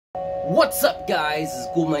What's up, guys? This is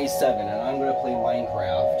Ghoul97, and I'm gonna play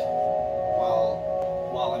Minecraft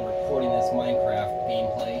while I'm recording this Minecraft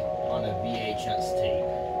gameplay on a VHS tape.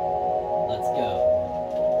 Let's go.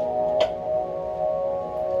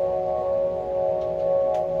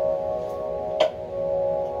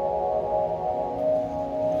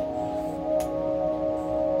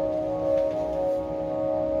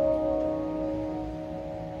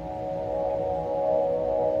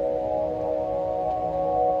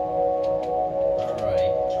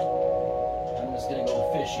 Gonna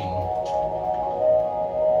go fishing.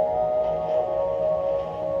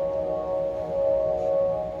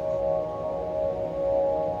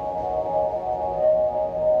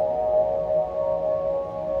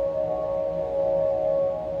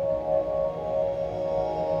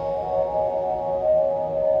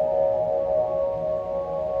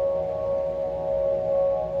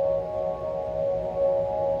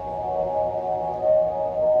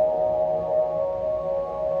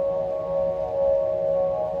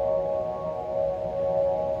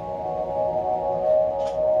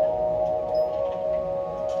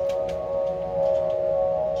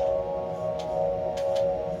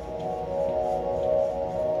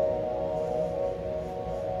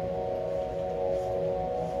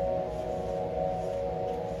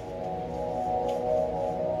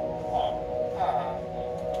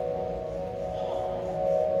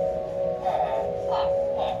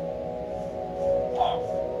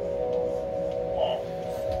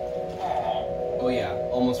 Oh yeah,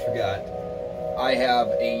 almost forgot. I have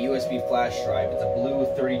a USB flash drive. It's a blue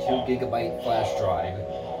 32 gigabyte flash drive.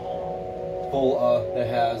 Full that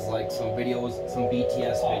has like some videos, some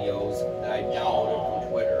BTS videos that I downloaded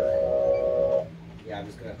from Twitter. Yeah, I'm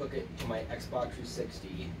just gonna hook it to my Xbox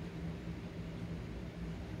 360.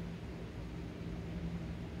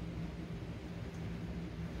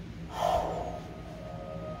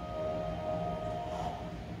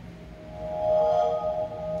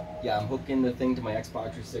 Yeah, I'm hooking the thing to my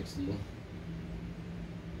Xbox 360.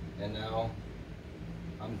 And now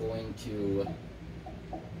I'm going to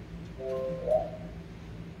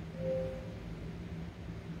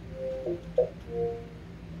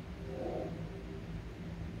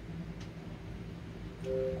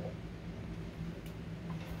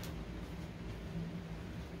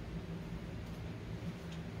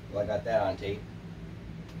well, I got that on tape.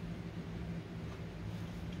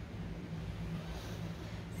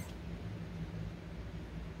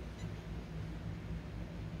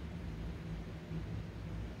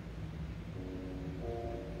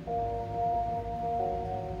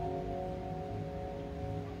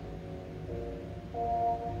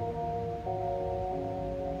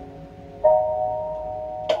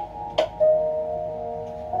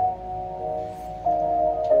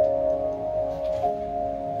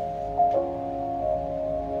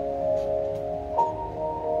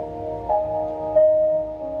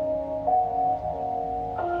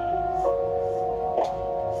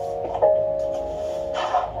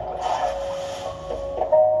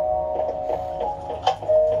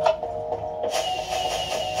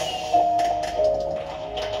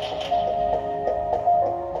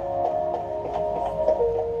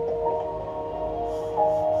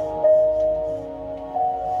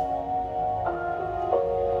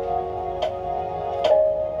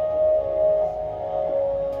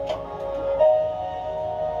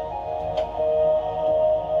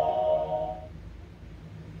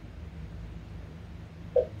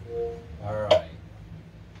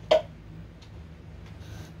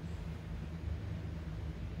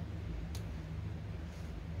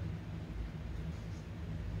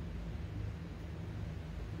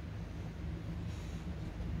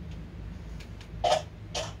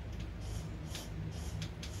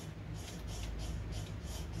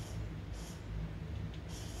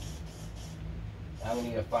 Now we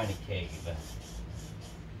need to find a cave.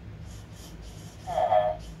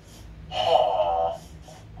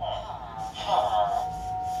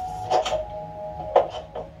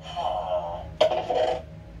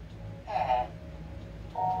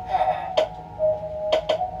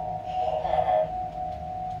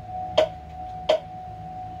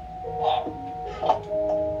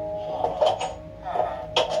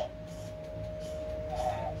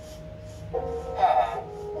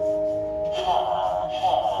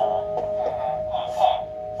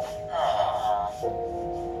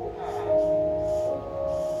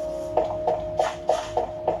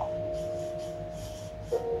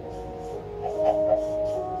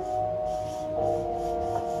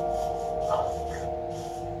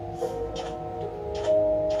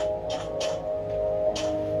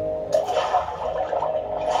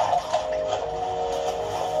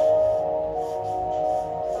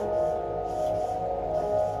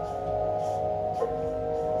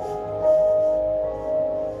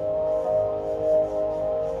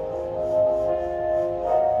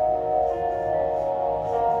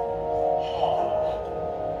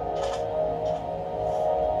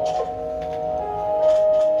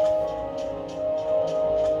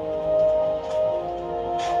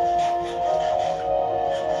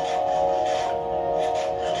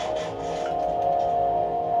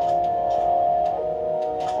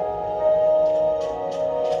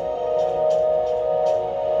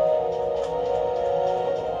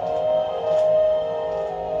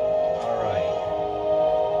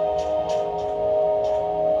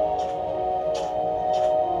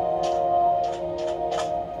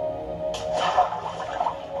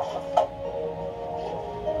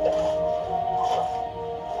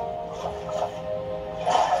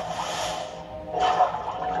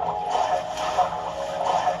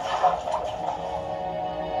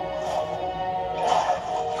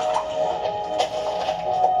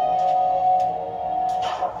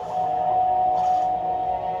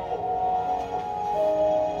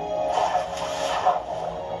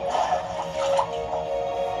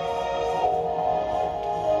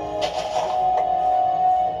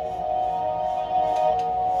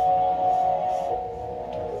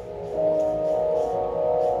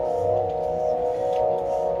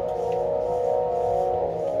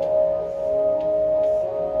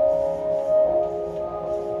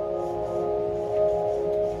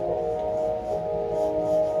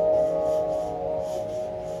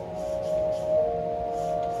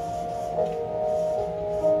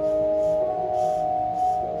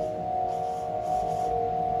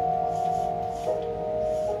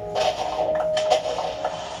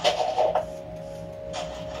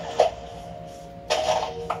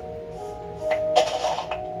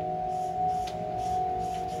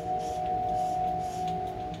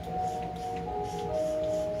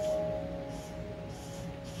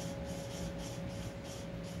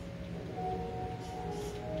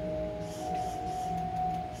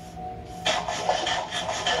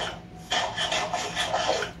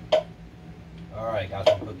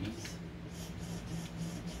 cookies.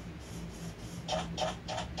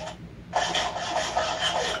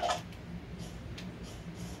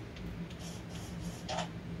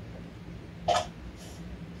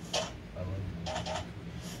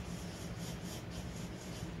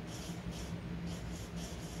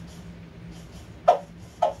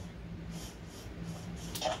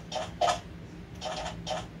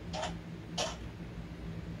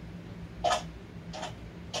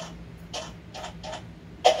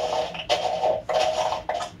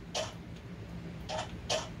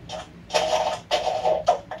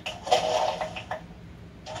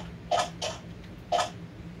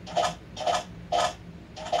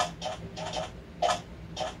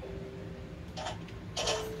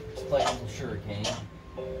 Like a little sugarcane.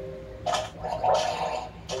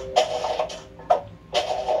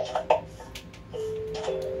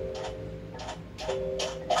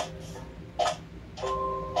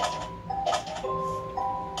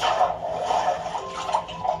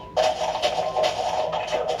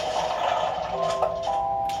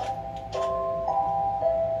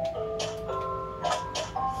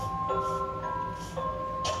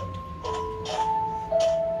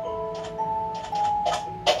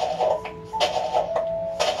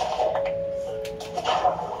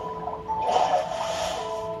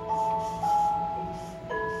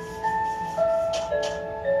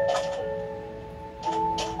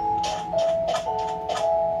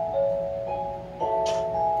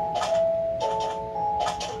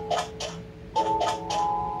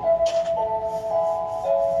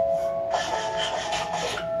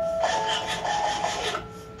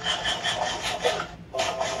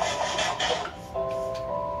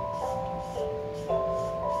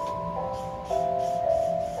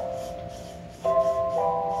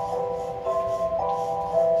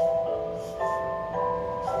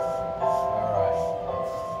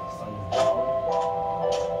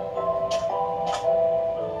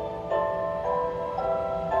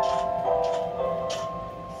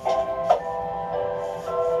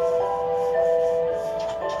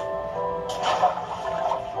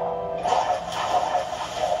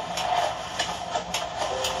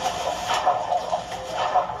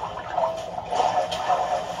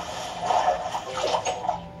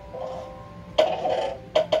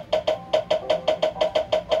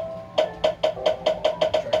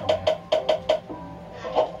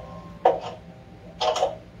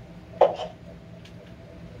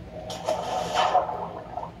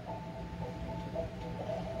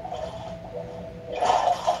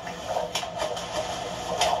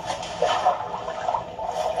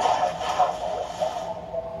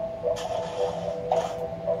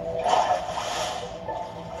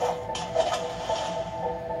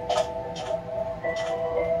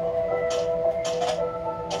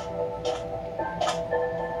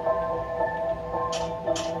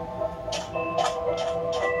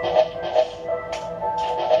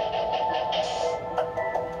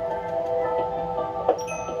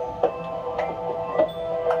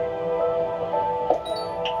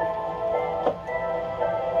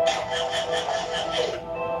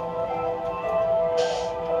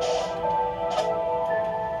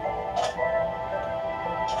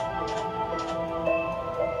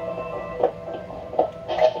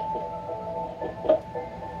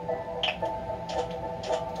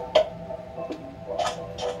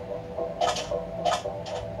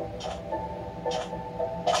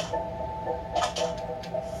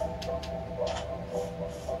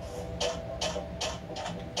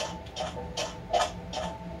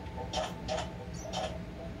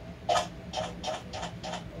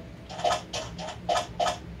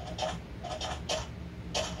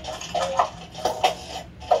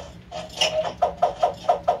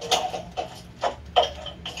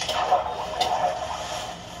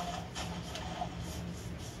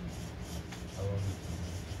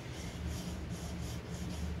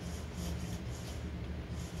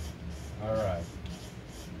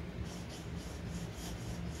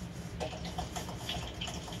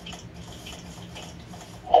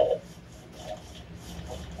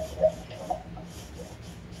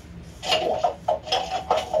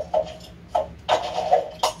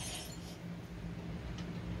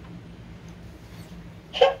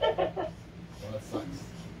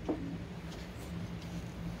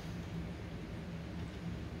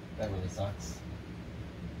 That really sucks.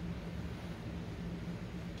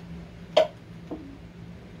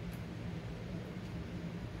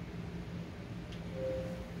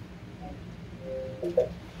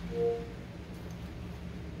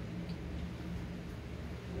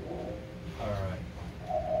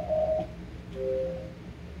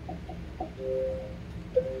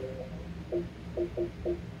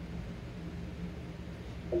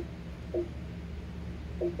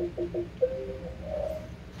 I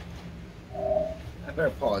better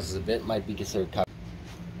pause this a bit, might be considered copy.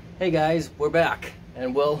 Hey guys, we're back,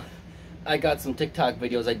 and well, I got some TikTok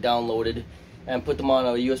videos I downloaded and put them on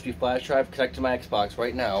a USB flash drive connected to my Xbox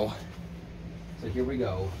right now. So here we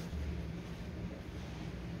go.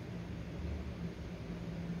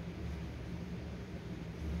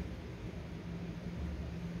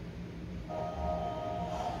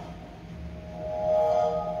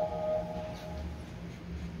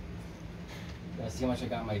 Let's see how much I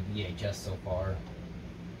got on my VHS so far.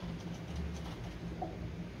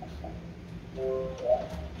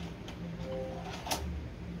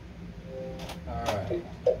 Alright.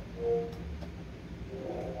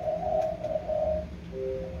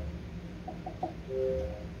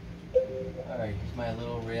 Alright, here's my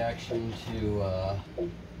little reaction to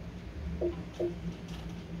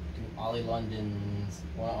Ollie London's,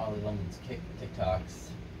 one of Ollie London's TikToks.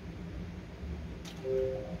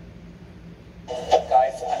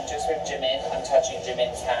 Guys, I'm just with Jimin. I'm touching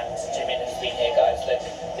Jimin's hand. Jimin has been here, guys. Look,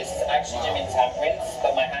 this is actually Jimin's handprints,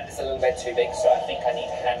 but my hand is a little bit too big, so I think I need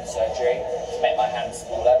hand surgery to make my hand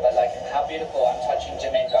smaller. But like, how beautiful! I'm touching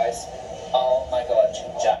Jimin, guys. Oh my God,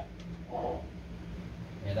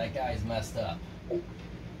 yeah, that guy's messed up.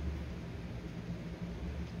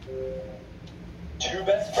 Two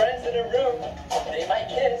best friends in a room. They might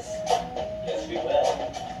kiss. Yes, we will.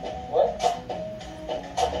 What?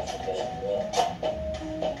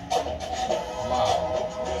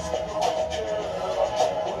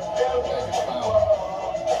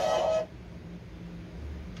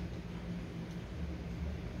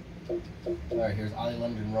 Alright, here's Ollie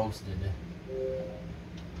London roasted.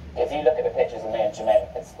 If you look at the pictures of me and Jimin,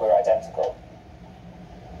 we're identical.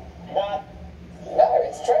 Not. No,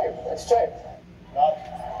 it's true. It's true. Not.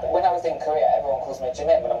 When I was in Korea, everyone calls me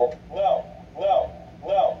Jimin when I'm walking. No. No.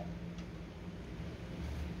 No.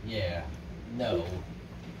 Yeah. No.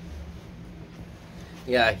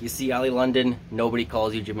 Yeah, you see Ollie London, nobody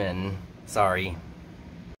calls you Jimin. Sorry.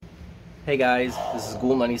 Hey guys, this is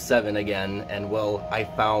Ghoul97 again, and well, I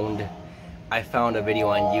found a video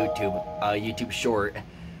on YouTube, a YouTube short,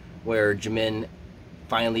 where Jimin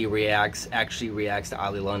finally actually reacts to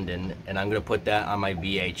Ollie London, and I'm gonna put that on my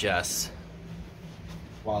VHS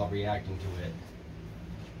while reacting to it.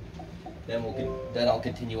 Then I'll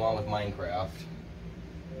continue on with Minecraft.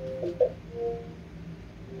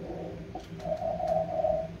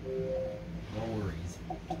 No worries.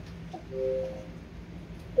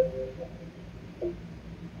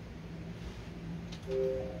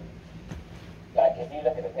 Like, if you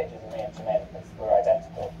look at the pictures of me and Jimin, we're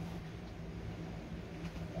identical.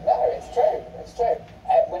 No, it's true. It's true.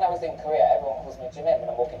 When I was in Korea, everyone calls me Jimin when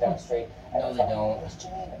I'm walking down the street. No, they don't. It's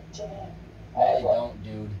Jimin. Jimin. No, they don't,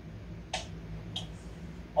 dude.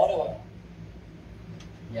 Ottawa.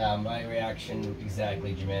 Yeah, my reaction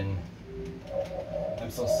exactly, Jimin. I'm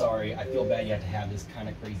so sorry. I feel bad you have to have this kind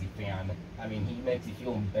of crazy fan. I mean, he makes you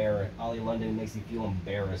feel embarrassed. Ollie London makes you feel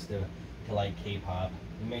embarrassed to like K-pop.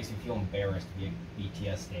 He makes you feel embarrassed to be a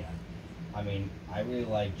BTS stan. I mean, I really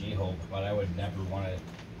like J-Hope, but I would never want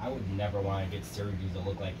to get surgery to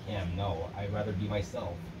look like him. No, I'd rather be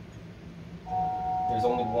myself. There's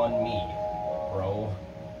only one me, bro.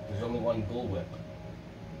 There's only one Ghoul Whip.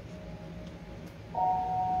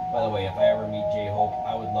 By the way, if I ever meet J-Hope,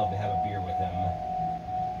 I would love to have a beer with him.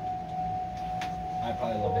 I'd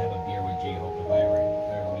probably love to have a beer with J-Hope if I ever meet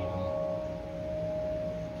him.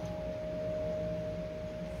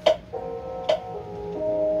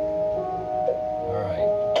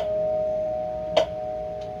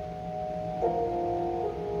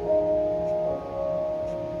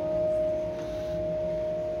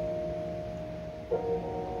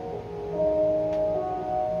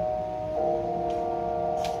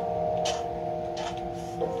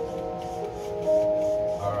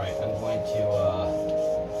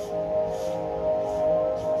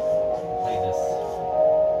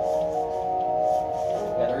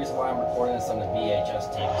 I'm recording this on the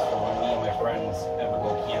VHS tape is for when me and my friends ever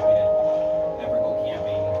go camping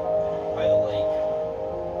by the lake.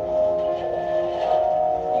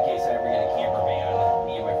 In case I ever get a camper van,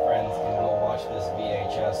 me and my friends can go watch this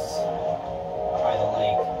VHS by the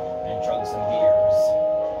lake and chug some beers.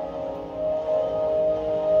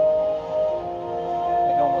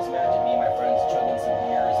 I can almost imagine me and my friends chugging some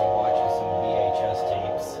beers and watching some VHS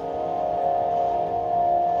tapes.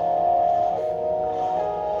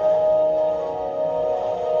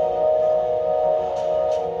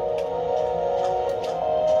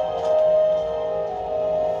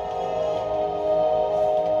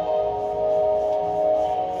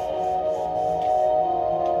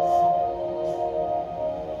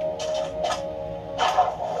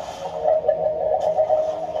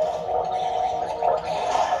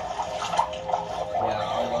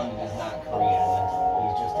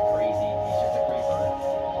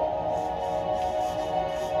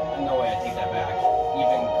 take that back.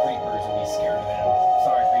 Even creepers would be scared of him.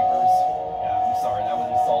 Sorry, creepers. Yeah, I'm sorry. That was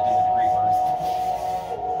insulting to the creepers.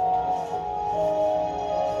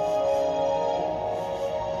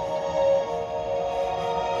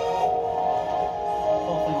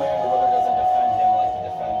 Hopefully my younger brother doesn't defend him like he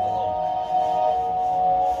defends the Loke.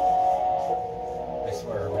 I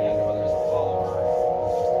swear, my younger brother is a follower.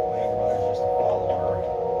 My younger brother is just a follower.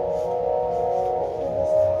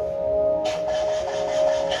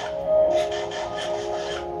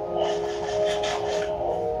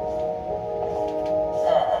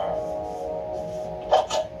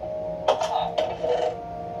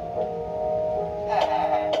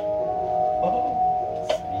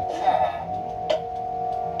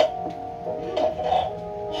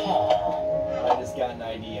 I just got an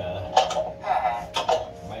idea.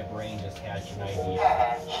 My brain just hatched an idea.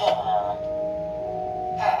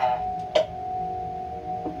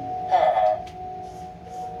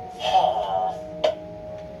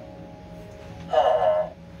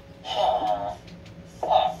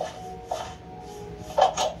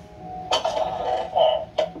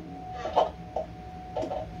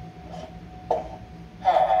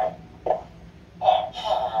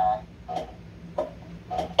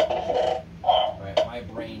 Right, my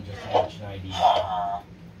brain just hatched an idea. I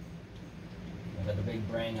got the big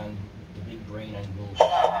brain on Google.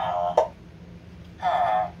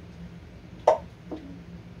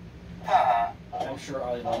 I'm sure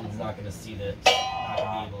Ollie London's not gonna see this, not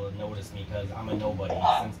gonna be able to notice me because I'm a nobody.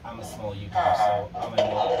 Since I'm a small YouTuber, so I'm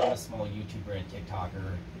a small YouTuber and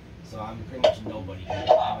TikToker. So I'm pretty much a nobody.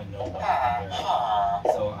 I'm a nobody compared.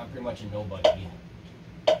 So I'm pretty much a nobody.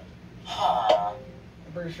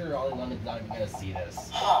 I'm pretty sure Ollie London's not even gonna see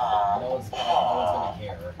this. No one's gonna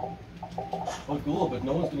care. Well, cool, but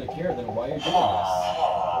no one's gonna care, then why are you doing this?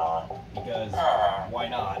 Because why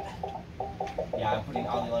not? Yeah, I'm putting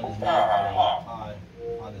Ollie London's name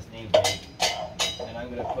on this name tag, and I'm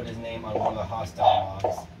gonna put his name on one of the hostile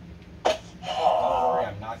mobs. Don't worry,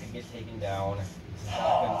 I'm not gonna get taken down.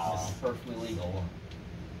 This is perfectly legal.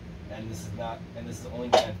 And this is only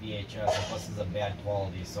going on VHS, and plus this is a bad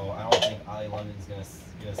quality, so I don't think Ollie London's gonna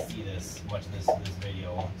see much of this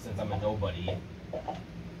video, since I'm a nobody.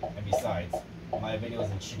 And besides, my videos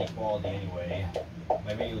in shitty quality anyway.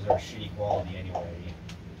 My videos are shitty quality anyway.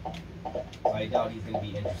 So I doubt he's gonna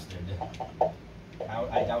be interested.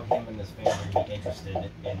 I doubt him and his family are gonna be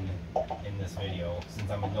interested in this video, since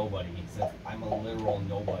I'm a nobody, since I'm a literal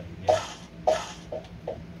nobody.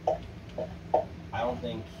 I don't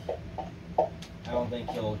think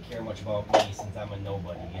he'll care much about me since I'm a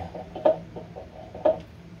nobody.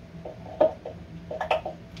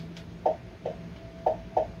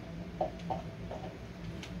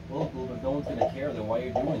 Well, if no one's gonna care, then why are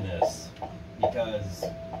you doing this? Because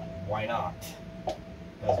why not?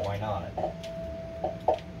 Because why not?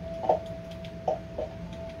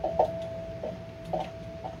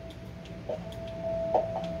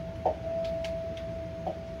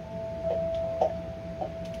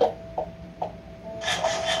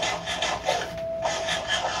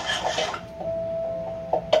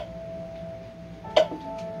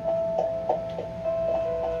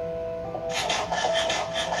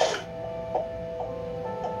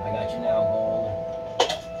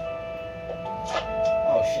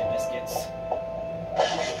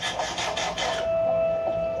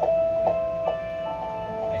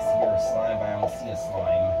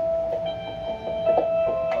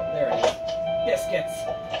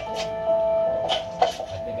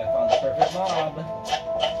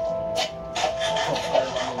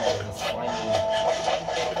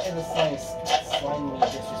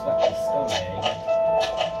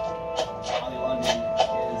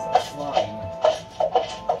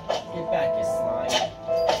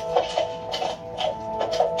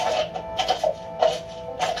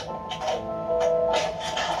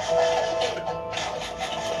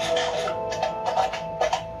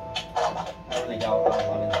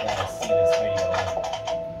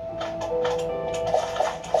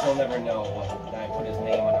 He'll never know that I put his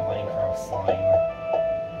name on a Minecraft slime.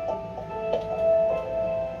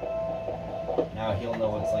 Now he'll know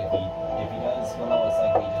what it's like if he does, he'll know what it's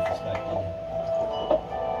like to be disrespected.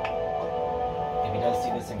 If he does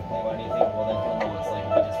see this and complain about anything, well then he'll know what it's like to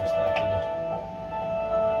be disrespected.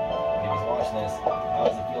 If he's watching this, how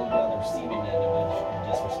does it feel to be on the receiving end of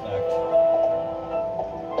disrespect?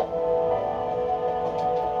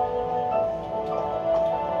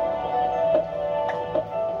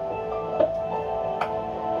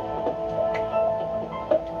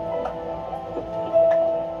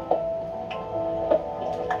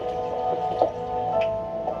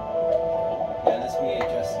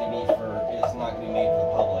 VHS is not going to be made made for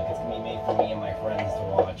the public. It's gonna be made for me and my friends to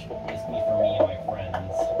watch. It's me for me and my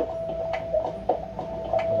friends to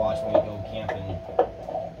watch when we go camping,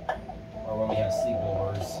 or when we have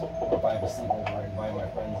sleepovers, or if I have a sleepover and invite my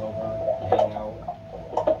friends over and hang out.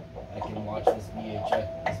 I can watch this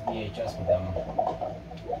VHS with them.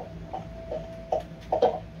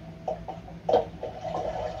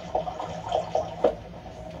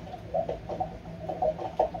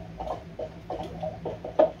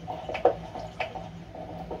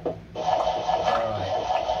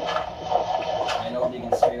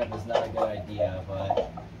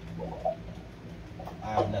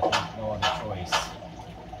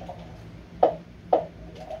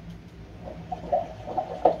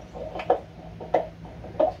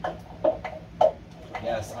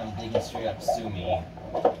 Yes, I'm digging straight up. Sue me.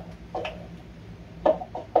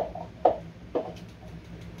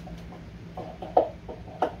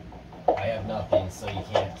 I have nothing, so you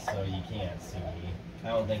can't sue me. I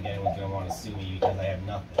don't think anyone's gonna want to sue me because I have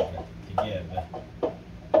nothing to give.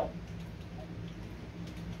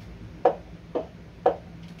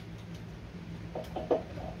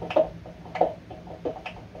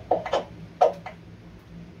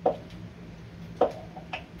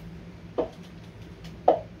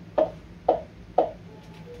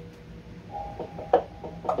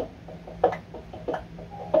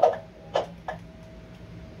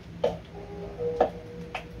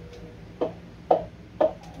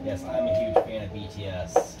 Yes, I'm a huge fan of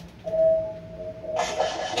BTS.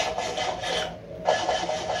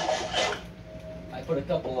 I put a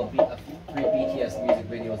couple of three BTS music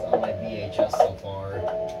videos on my VHS so far,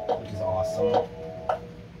 which is awesome.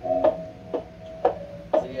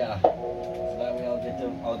 So yeah, so that way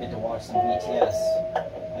I'll get to watch some BTS.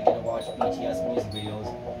 I get to watch BTS music videos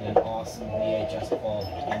in an awesome VHS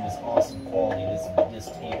quality, in this awesome quality this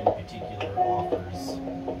tape in particular offers.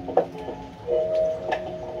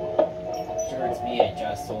 Sure, it's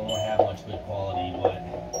VHS, so it won't have much good quality, but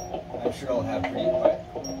I'm sure it'll have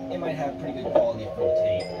it might have pretty good quality for the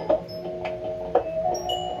tape.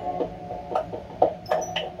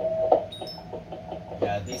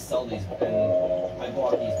 Yeah, they sell these, and I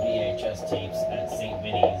bought these VHS tapes at St.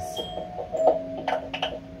 Vinny's.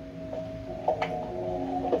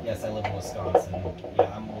 Yes, I live in Wisconsin.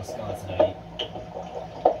 Yeah, I'm a Wisconsinite.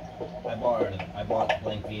 I bought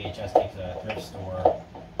blank VHS tapes at a thrift store.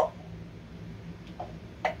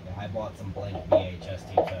 I bought some blank VHS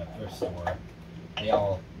tapes at a thrift store.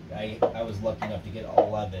 I was lucky enough to get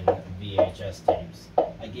 11 VHS tapes.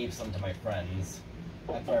 I gave some to my friends.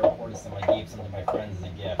 After I recorded some, I gave some to my friends as a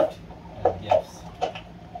gift, as gifts.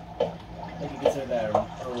 I could consider that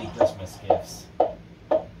early Christmas gifts.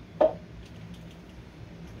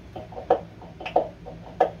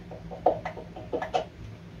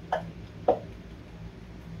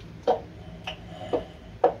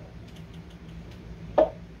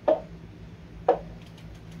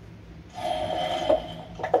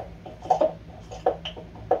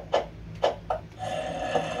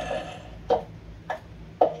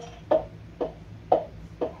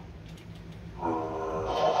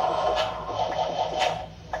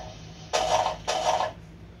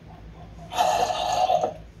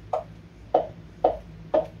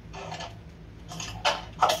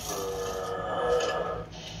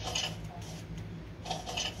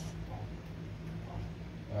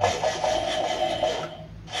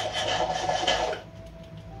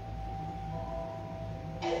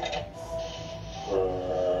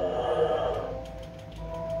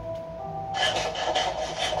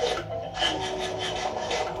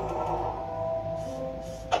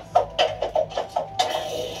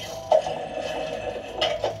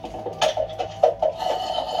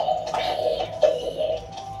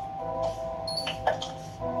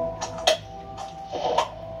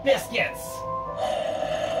 Biscuits!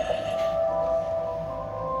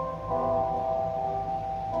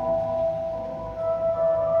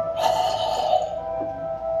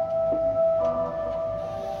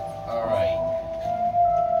 Alright.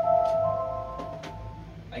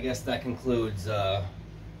 I guess that concludes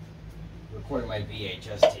recording my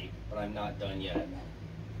VHS tape, but I'm not done yet.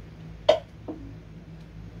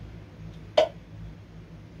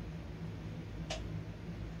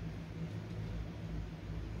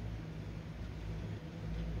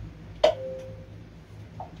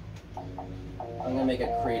 I'm gonna make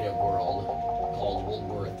a creative world called World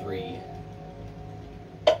War III.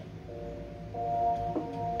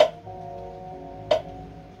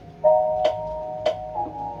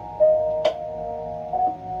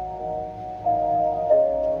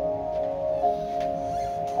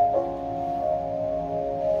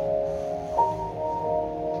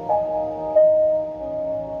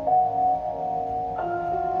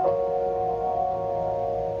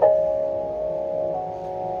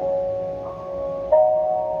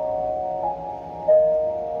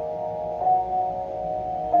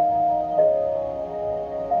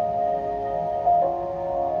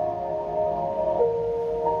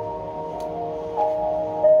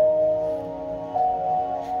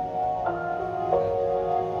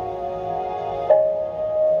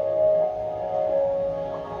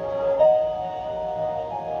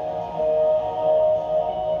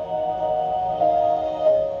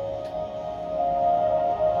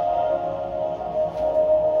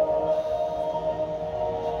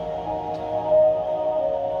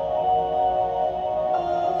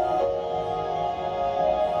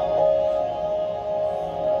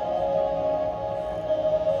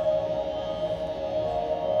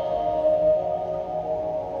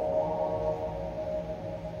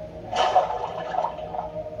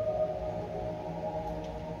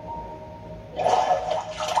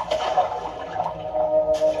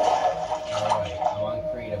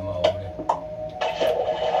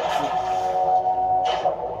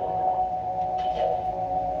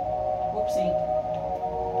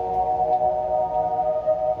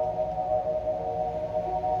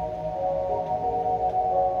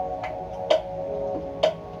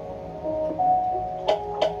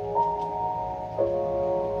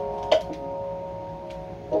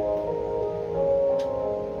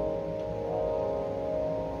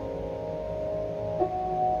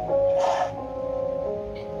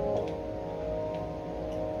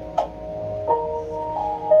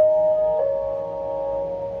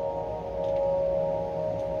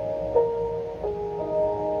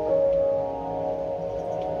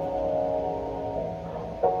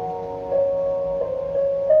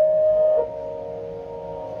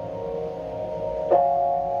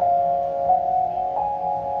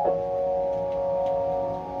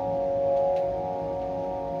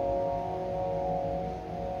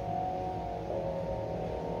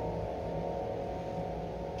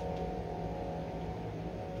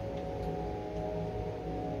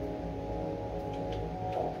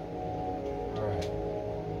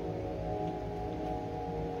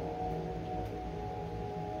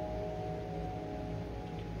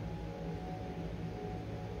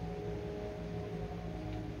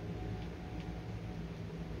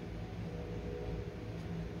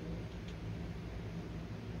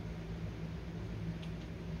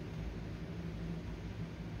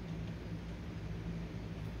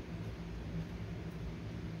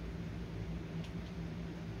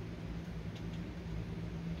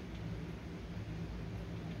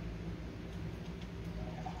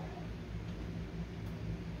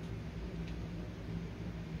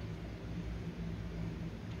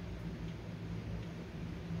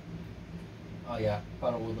 Oh yeah,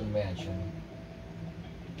 found a woodland mansion.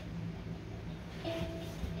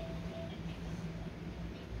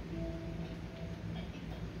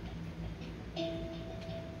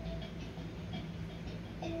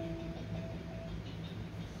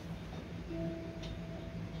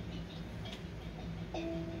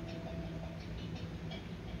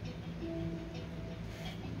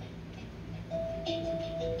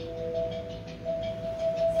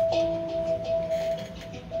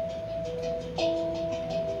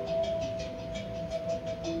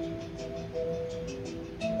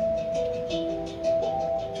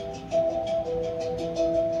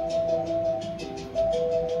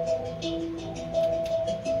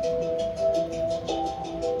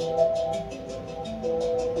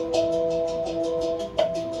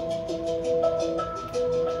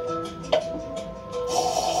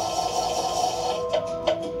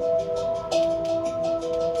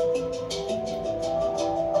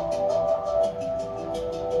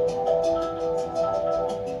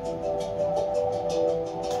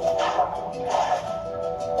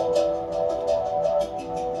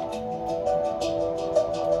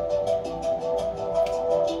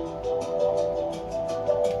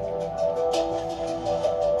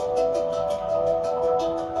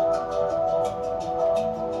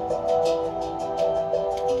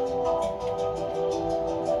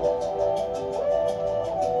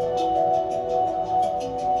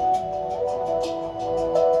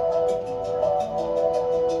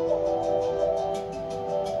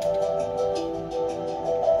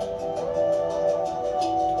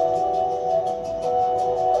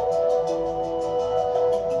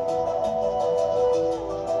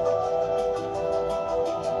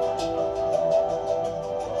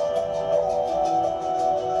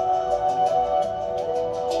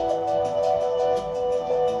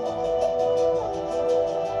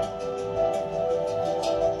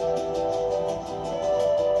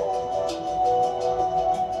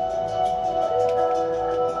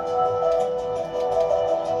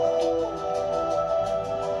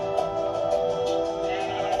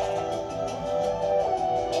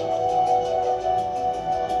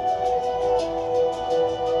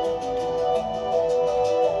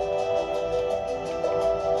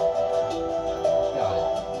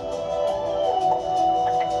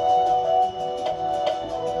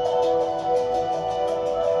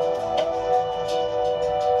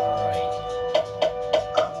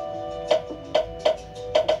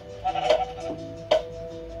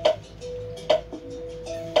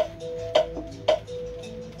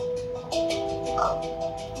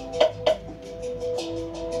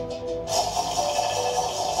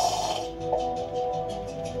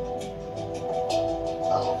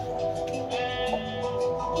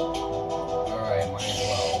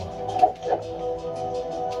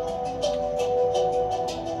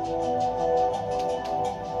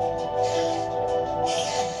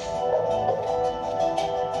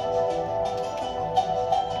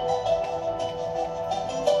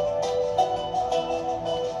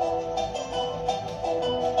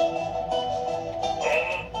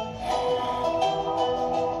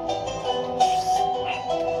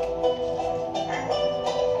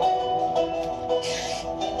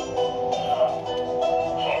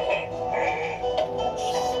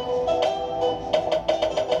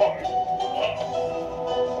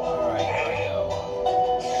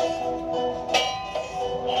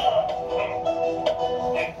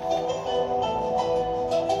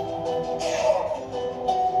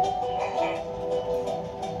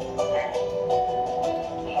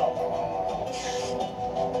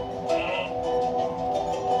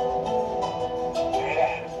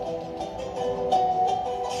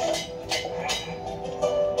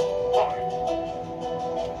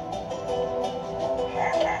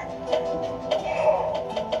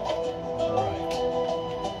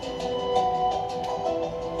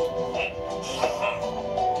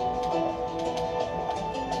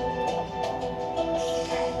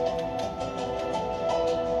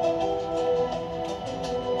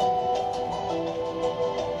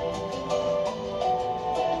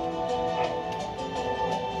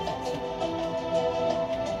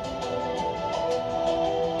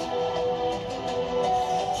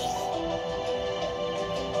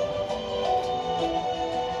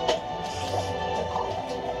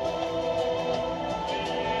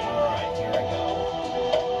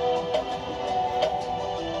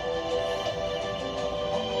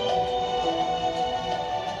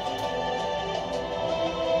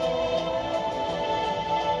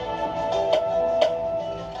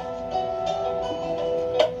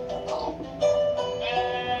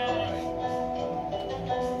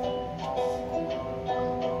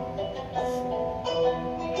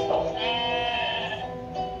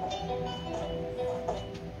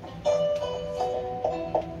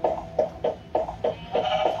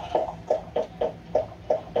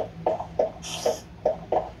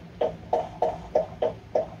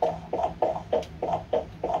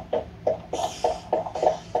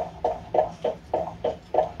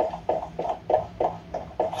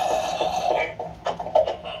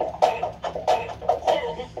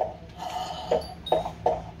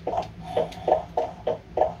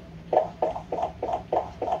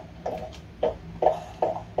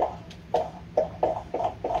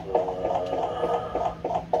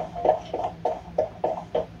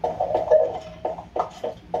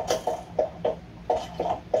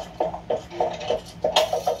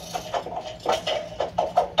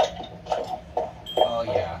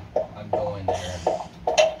 go in there.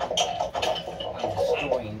 I'm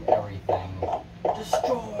destroying everything.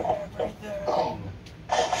 Destroy everything!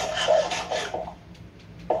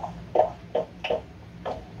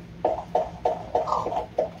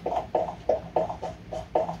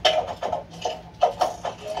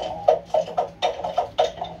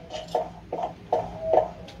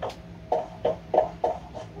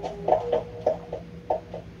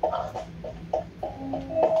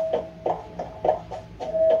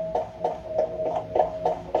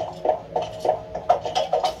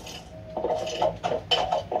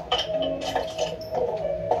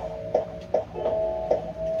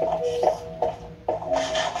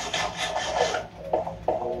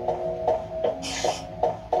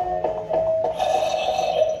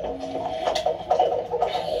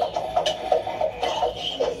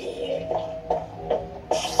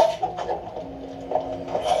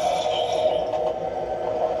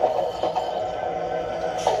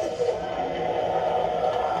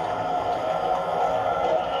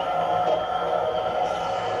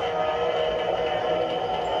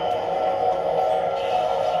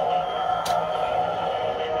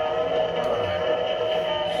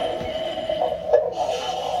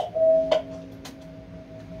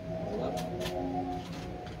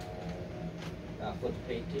 Flip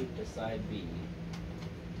the tape to side B.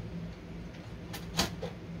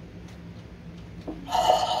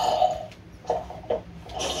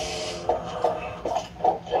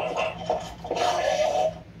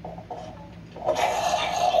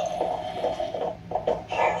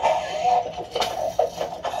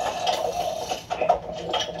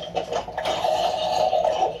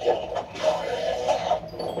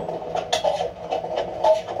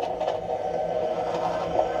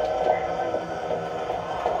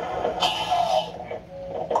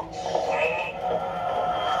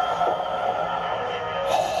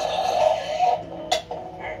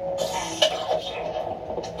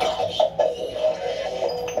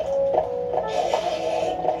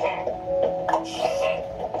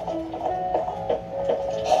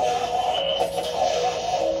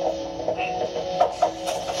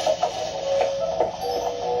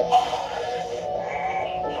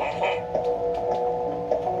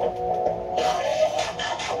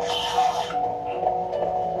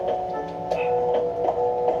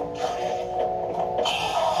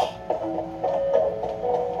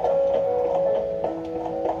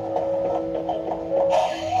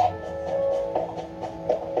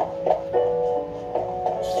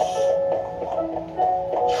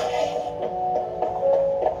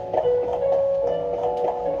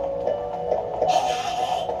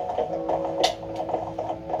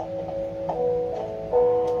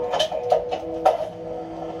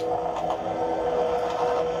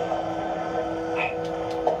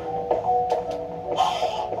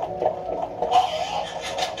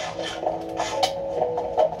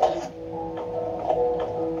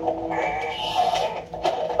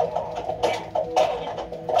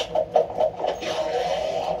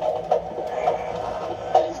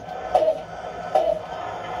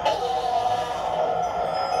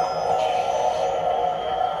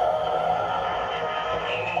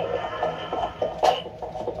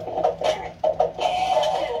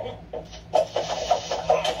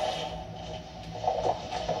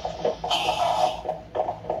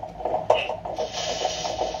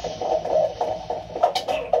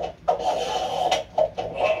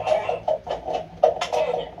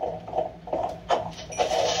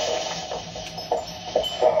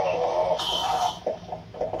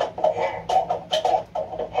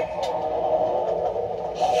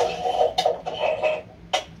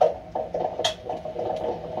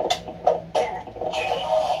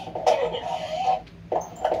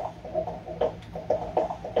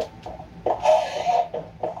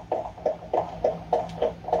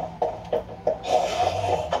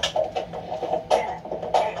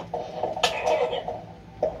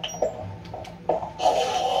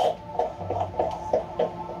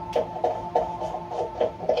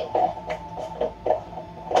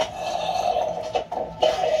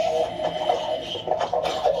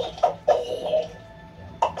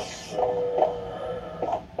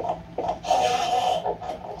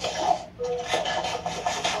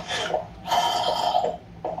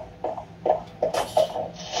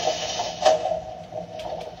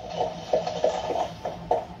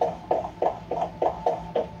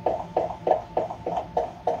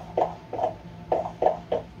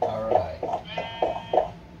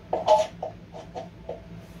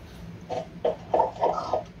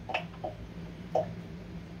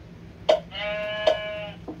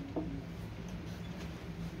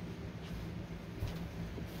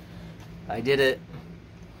 I did it.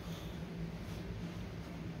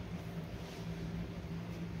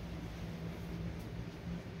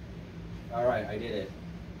 Alright, I did it.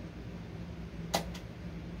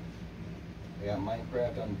 I got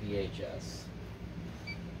Minecraft on VHS.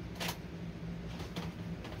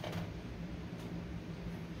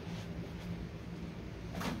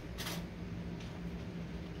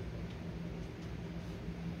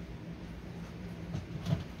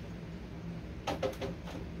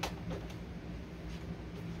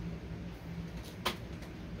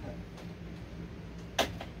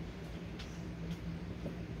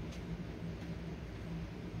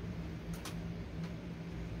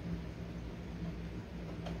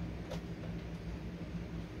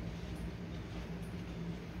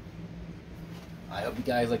 I hope you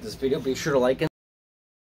guys like this video. Be sure to like it.